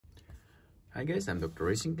Hi guys, I'm Dr.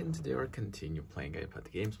 Racing and today we'll continue playing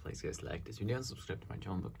iPad games. Please guys like this video and subscribe to my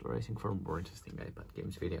channel Dr. Racing for more interesting iPad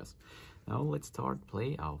games videos. Now let's start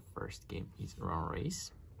play. Our first game is Run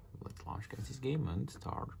Race. Let's launch guys this game and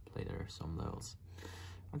start play there some levels.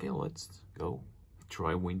 Okay, let's go.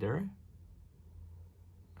 Try win there.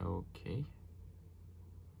 Okay.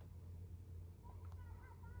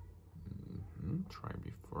 Try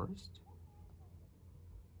be first.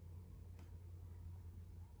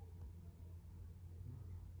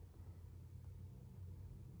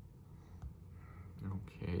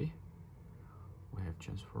 Okay, we have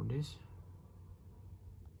chance for this.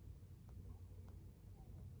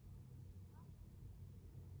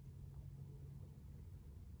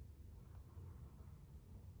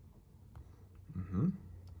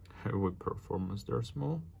 Heavy performance there,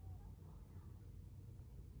 small.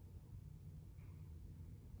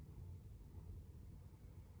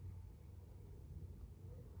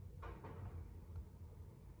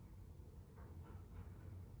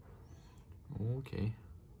 Okay.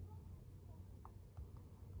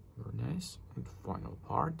 Very nice. And final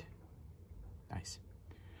part. Nice.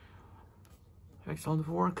 Excellent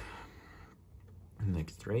work.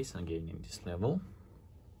 Next race again in this level.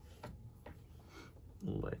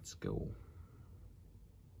 Let's go.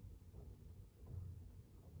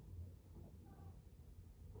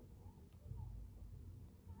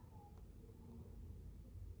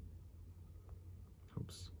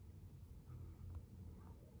 Oops.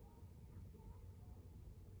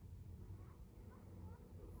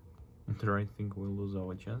 There, I think we'll lose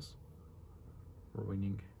our chance for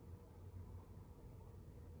winning.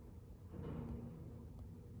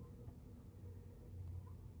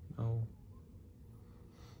 No.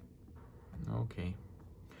 Okay.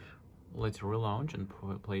 Let's relaunch and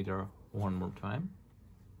play there one more time.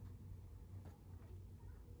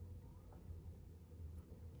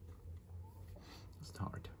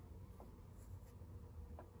 Start.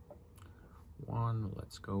 One,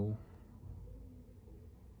 let's go.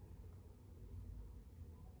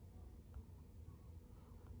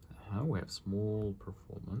 We have small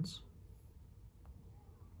performance.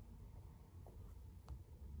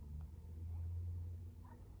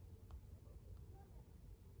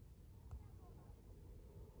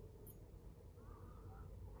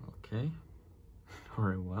 Okay,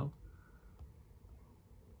 very well.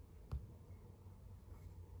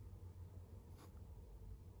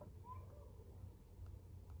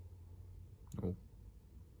 Oh.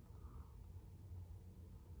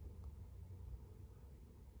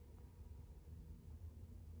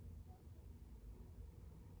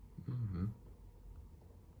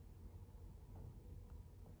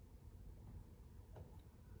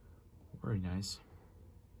 Very nice.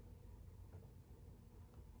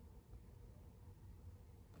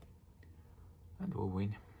 And we'll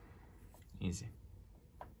win. Easy.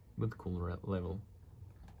 With cool level.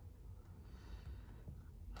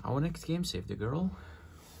 Our next game, Save the Girl.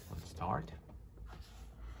 Let's start.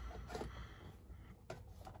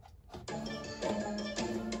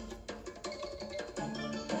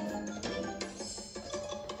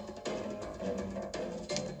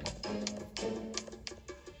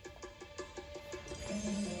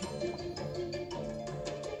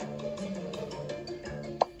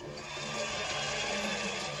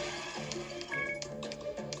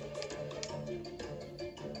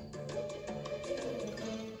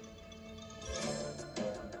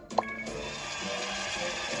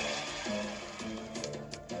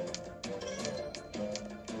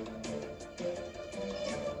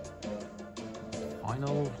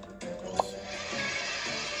 Final.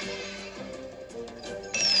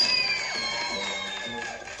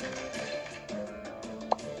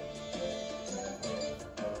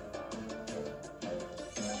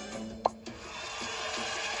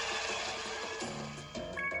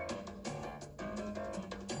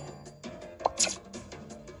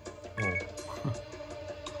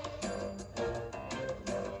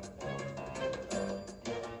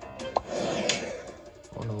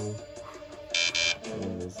 Oh no.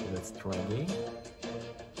 Let's try again.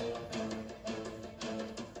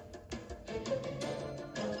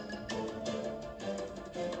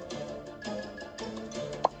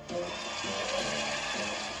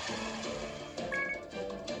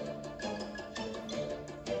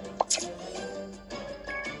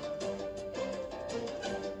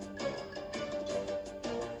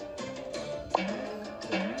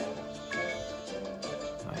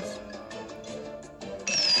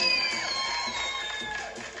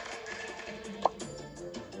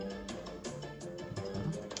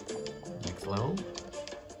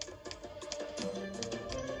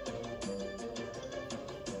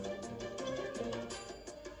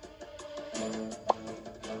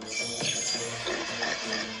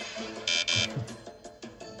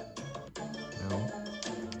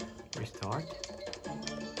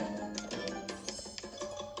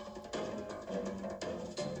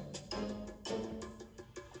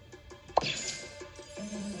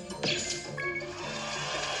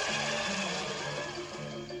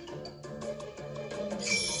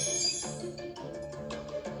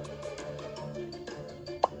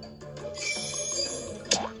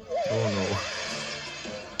 Oh no.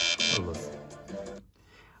 I lost.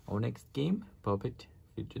 Our next game, Puppet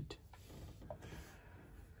Fidget.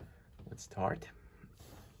 Let's start.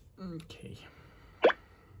 Okay.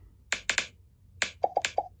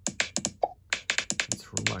 It's a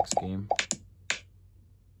relax game.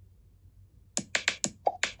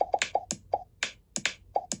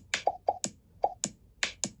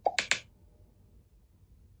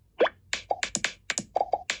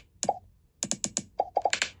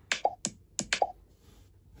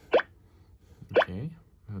 Okay,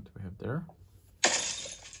 what do we have there?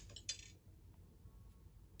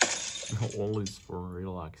 All is for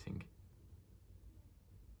relaxing.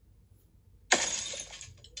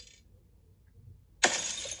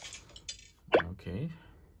 Okay.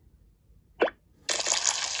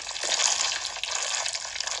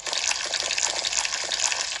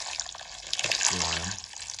 Lion.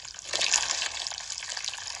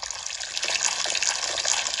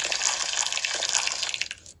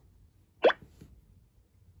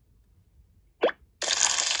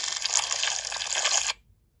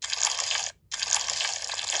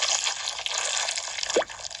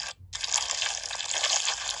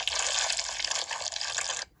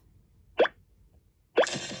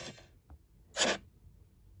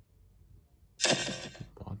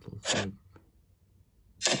 Bottle soup.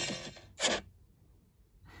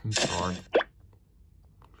 Card.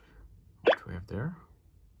 What do we have there?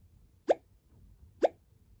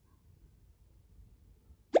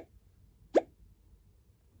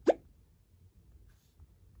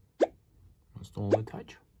 Must only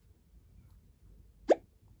touch.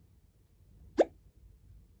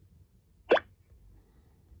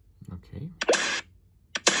 Okay.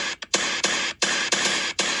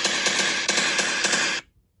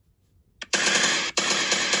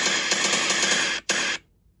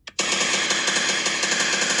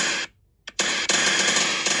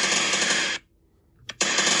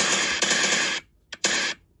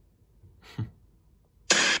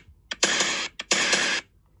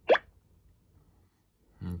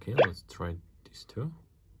 Okay, let's try these two.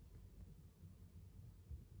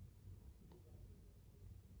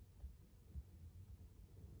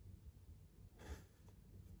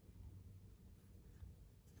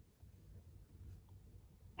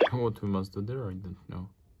 What we must do there, I don't know.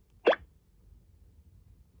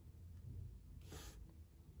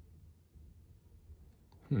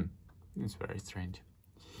 It's very strange.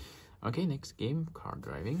 Okay, next game, car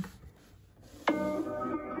driving.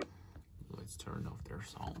 Let's turn off their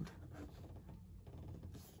sound.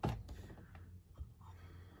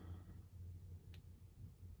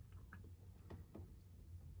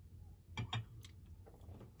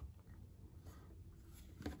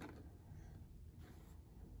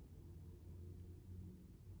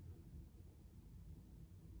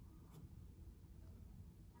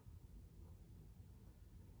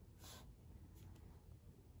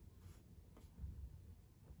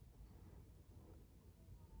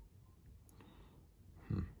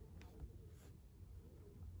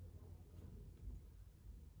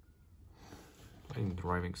 Playing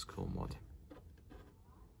driving school mode.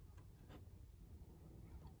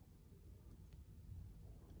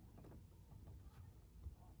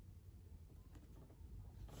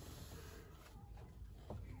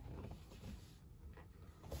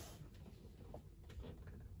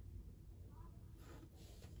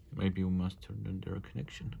 Maybe you must turn on their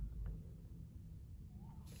connection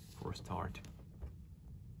for a start.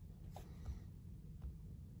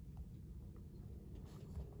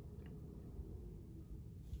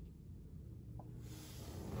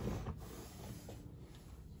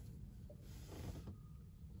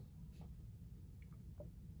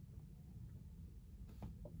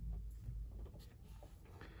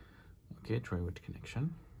 Okay, try with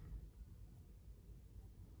connection.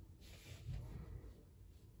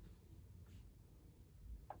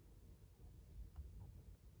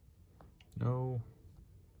 No.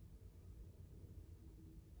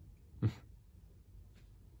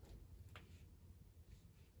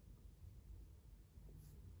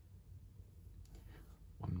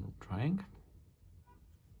 One more trying.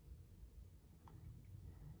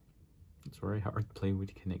 It's very hard to play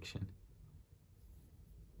with connection.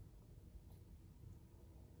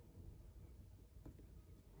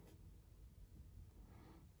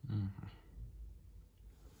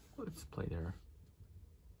 Let's play there.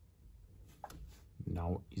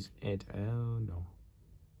 Now is it? Oh no.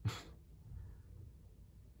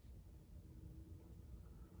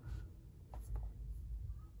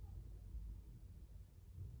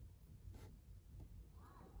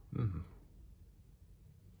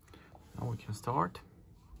 Now we can start.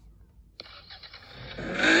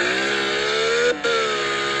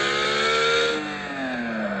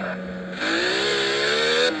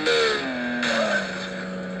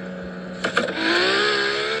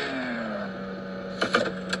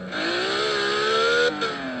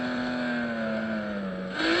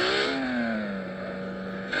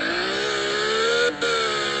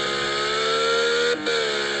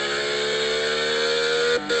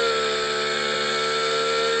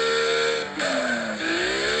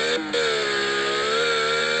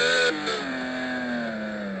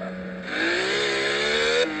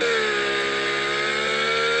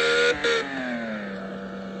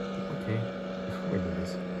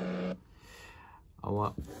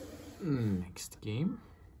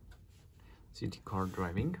 city car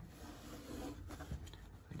driving.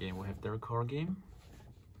 Again, we have their car game.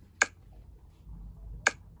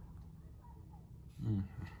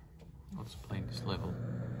 Let's play this level.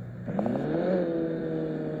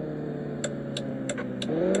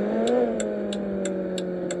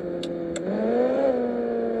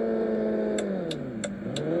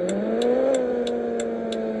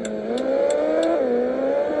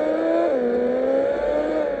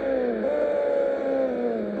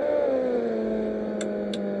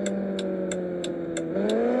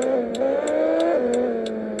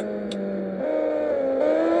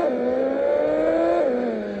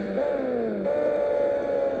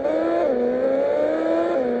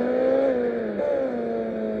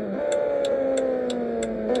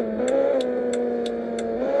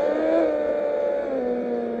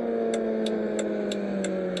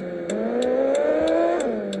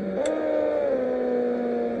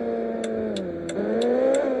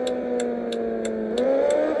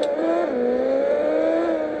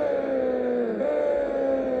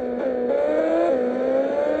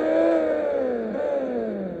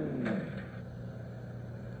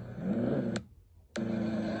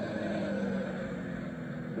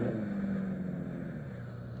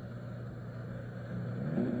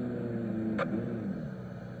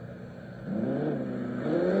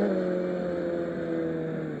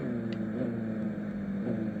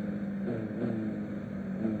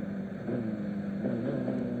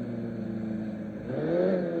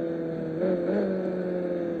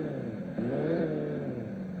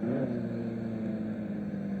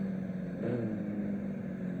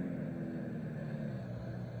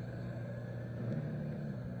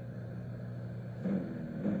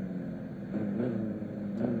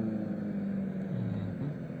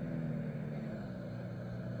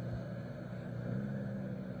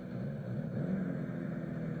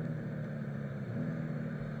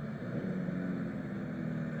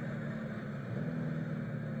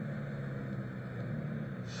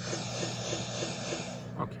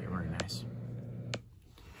 Okay, very nice.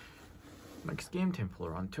 Next game, Temple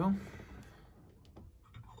Run 2.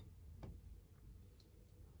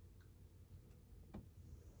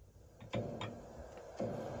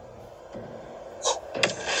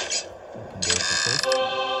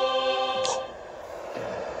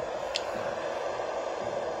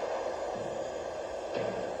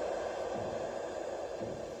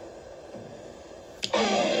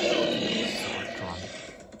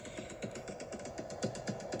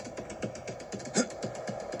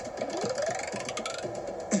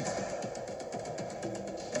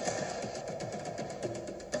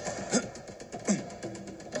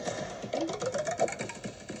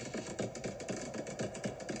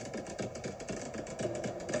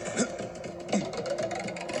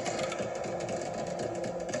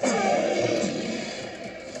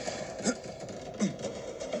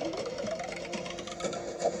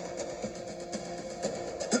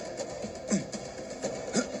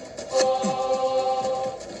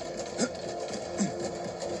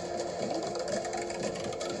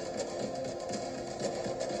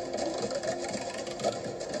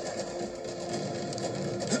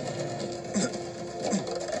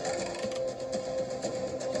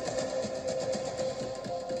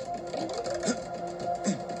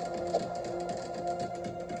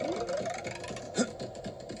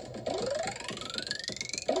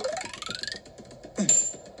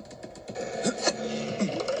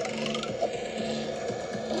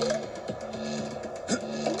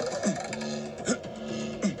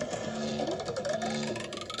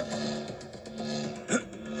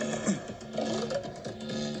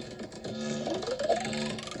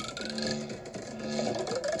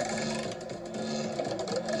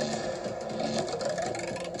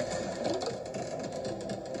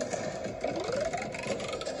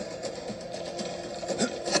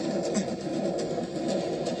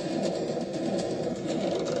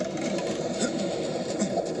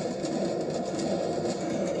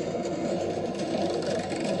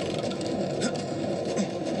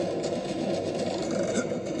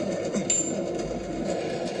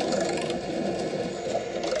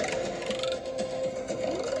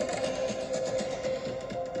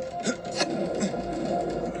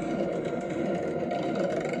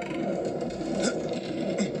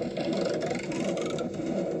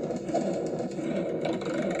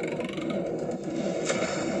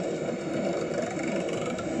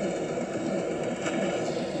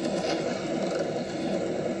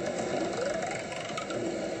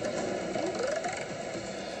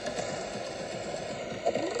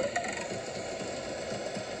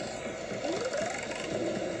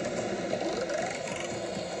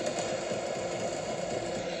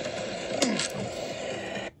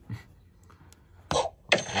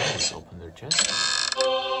 treasure chest.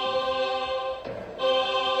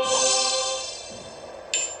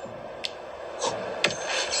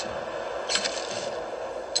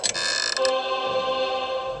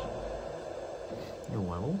 New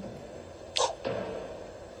level.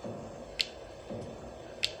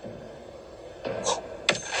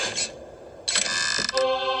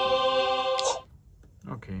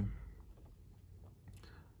 Okay.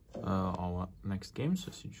 Our next game,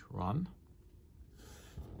 Sausage Run.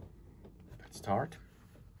 Let's start.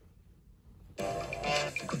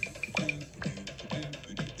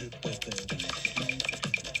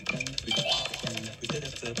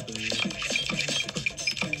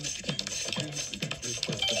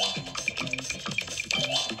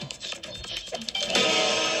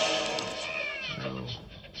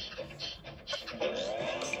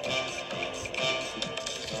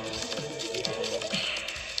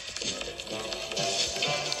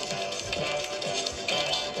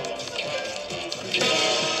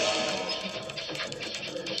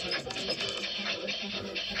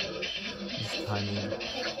 Timing.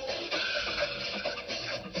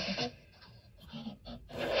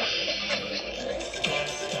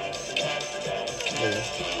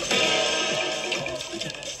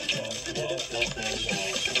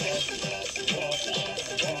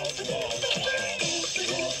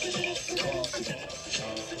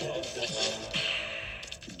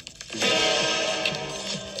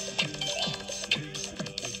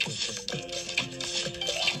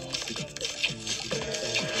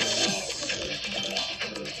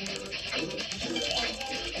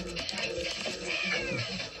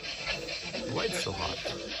 Why it's so hot?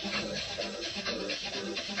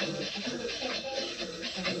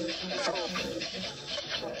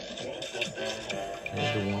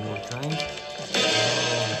 Okay, do one more time.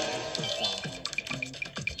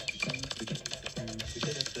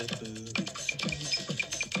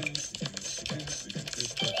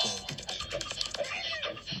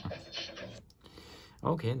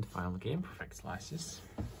 Okay, and the final game, Perfect Slices.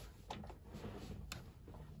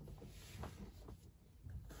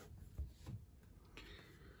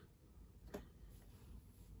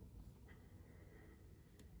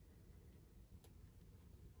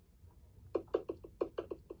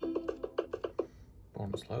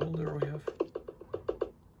 Bonus level there we have.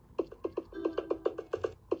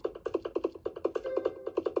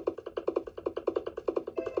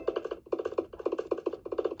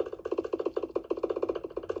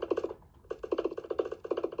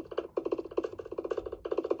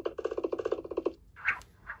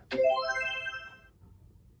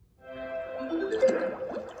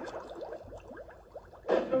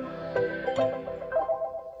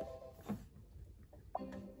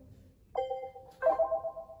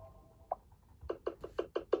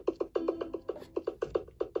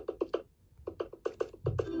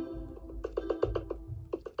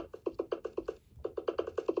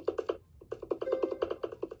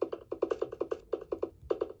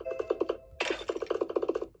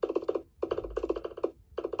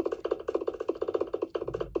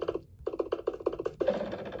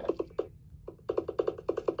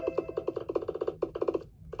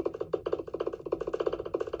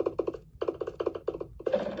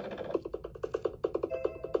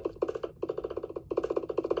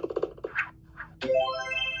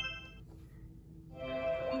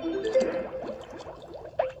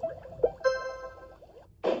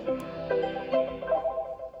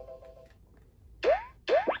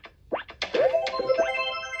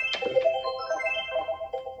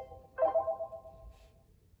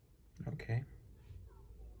 Okay.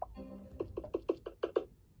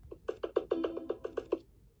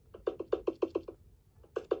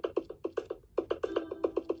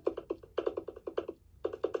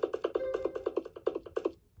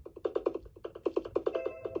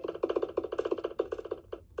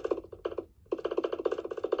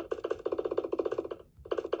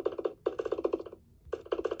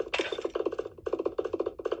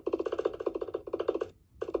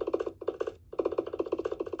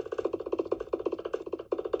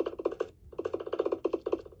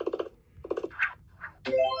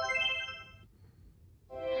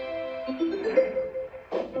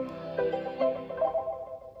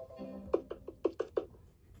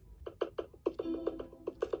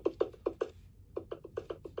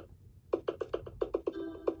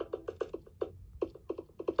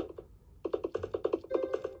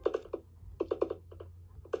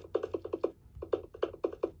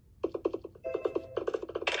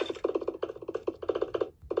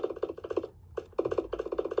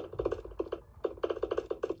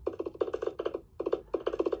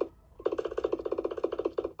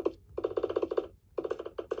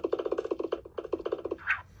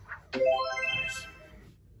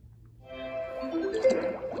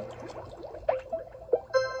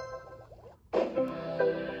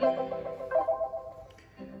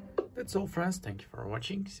 That's all, friends. Thank you for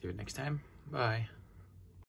watching. See you next time. Bye.